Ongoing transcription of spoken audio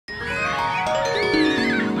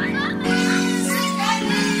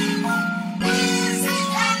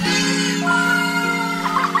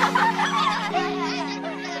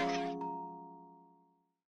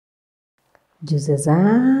Juices up,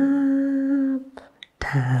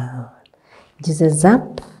 down. Juices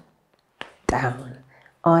up, down.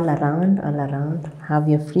 All around. Have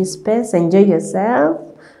your free space. Enjoy yourself.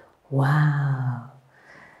 Wow.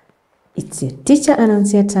 It's your teacher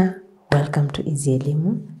Anauncieta. Welcome to Easy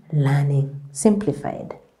Elimu Learning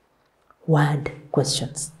Simplified. Word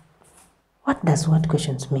questions. What does word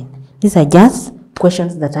questions mean? These are just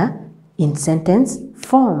questions that are in sentence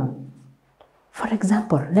form. For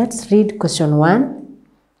example, let's read question 1.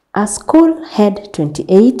 A school had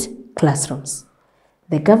 28 classrooms.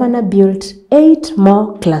 The governor built 8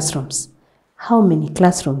 more classrooms. How many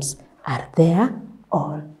classrooms are there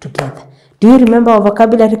all together? Do you remember our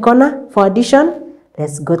vocabulary corner for addition?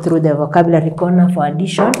 Let's go through the vocabulary corner for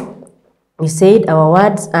addition. We said our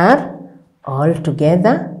words are all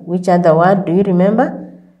together. Which other word do you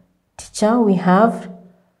remember? Teacher, we have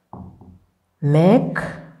make.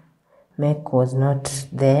 Make was not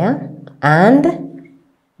there. And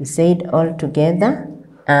we said all together.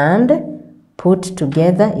 And put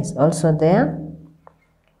together is also there.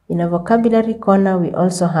 In our vocabulary corner, we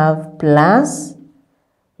also have plus.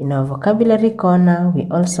 In our vocabulary corner, we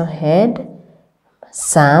also had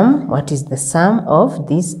sum. What is the sum of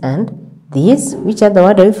this and this? Which other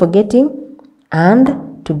word are we forgetting?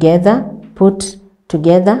 And together, put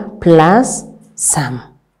together, plus sum.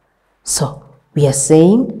 So, we are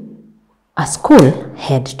saying a school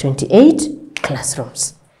had 28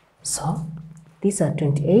 classrooms. So, these are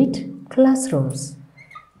 28 classrooms.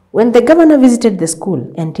 When the governor visited the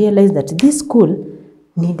school and realized that this school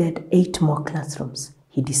needed 8 more classrooms,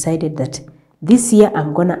 he decided that this year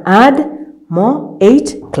I'm going to add more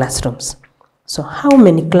 8 classrooms. So, how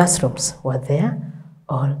many classrooms were there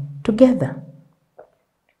all together?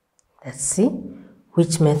 Let's see.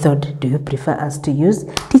 Which method do you prefer us to use?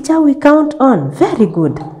 Teacher, we count on. Very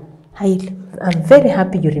good. I'm very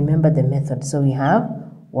happy you remember the method. So we have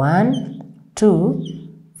 1, 2,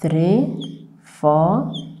 3,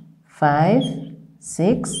 4, 5,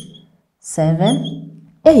 6,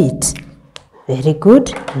 7, 8. Very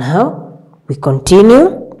good. Now we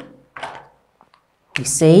continue. We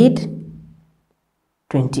said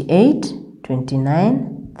 28,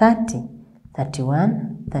 29, 30,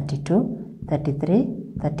 31, 32, 33,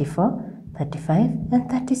 34, 35, and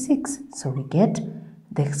 36. So we get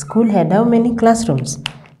the school had how many classrooms?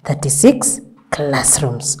 36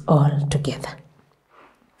 classrooms all together.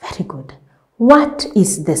 Very good. What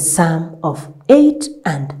is the sum of 8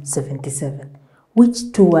 and 77?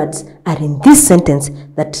 Which 2 words are in this sentence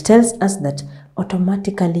that tells us that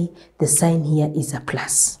automatically the sign here is a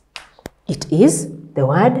plus? It is the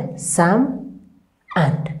word sum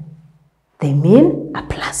and. They mean a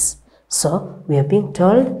plus. So we are being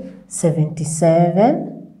told 77.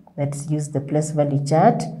 Let's use the place value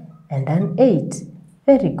chart and an 8.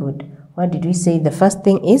 Very good. What did we say? The first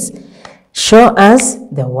thing is show us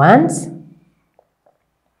the ones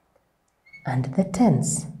and the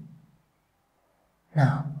tens.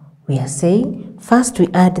 Now we are saying first we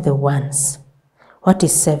add the ones. What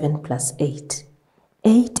is 7 plus 8?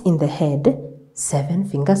 8 in the head, 7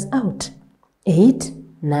 fingers out. 8,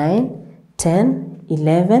 9, 10,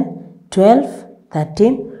 11, 12,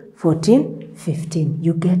 13, 14, 15.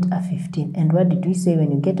 You get a 15. And what did we say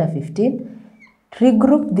when you get a 15?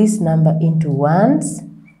 Regroup this number into ones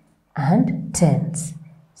and tens.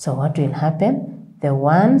 So what will happen? The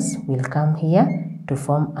ones will come here to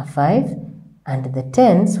form a 5 and the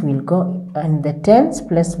tens will go, and the tens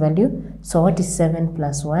place value. So what is 7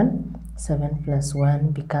 plus 1? 7 plus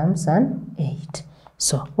 1 becomes an 8.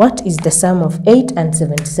 So what is the sum of 8 and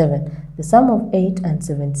 77? The sum of 8 and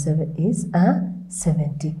 77 is a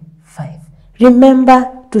 75.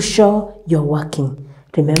 Remember to show your working.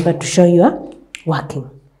 Remember to show your working.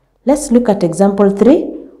 Let's look at example 3.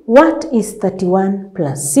 What is 31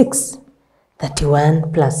 plus 6?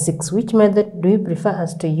 31 plus 6. Which method do you prefer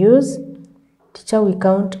us to use? Teacher, we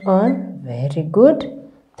count on. Very good.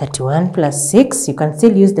 31 plus 6. You can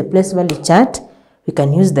still use the place value chart. We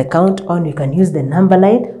can use the count on. We can use the number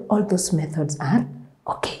line. All those methods are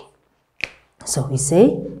okay. So we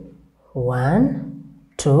say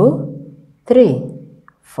 1, 2, 3,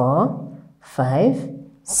 4, 5,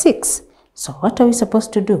 6. So what are we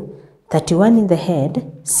supposed to do? 31 in the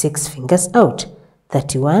head, 6 fingers out.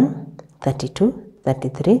 31, 32,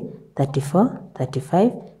 33, 34,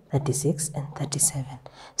 35, 36, and 37.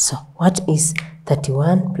 So what is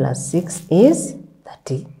 31 plus 6 is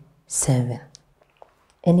 37.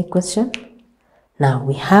 Any question? Now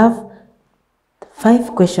we have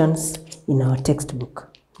 5 questions in our textbook.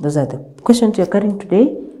 Those are the questions we are carrying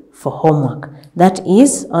today for homework. That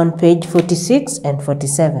is on page 46 and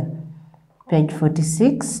 47. Page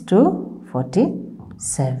 46 to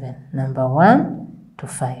 47. Number 1 to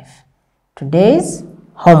 5. Today's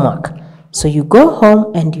homework. So you go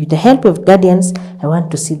home and with the help of guardians, I want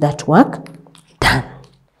to see that work done.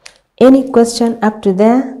 Any question up to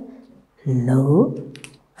there? No?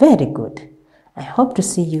 Very good. I hope to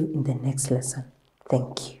see you in the next lesson.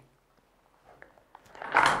 Thank you.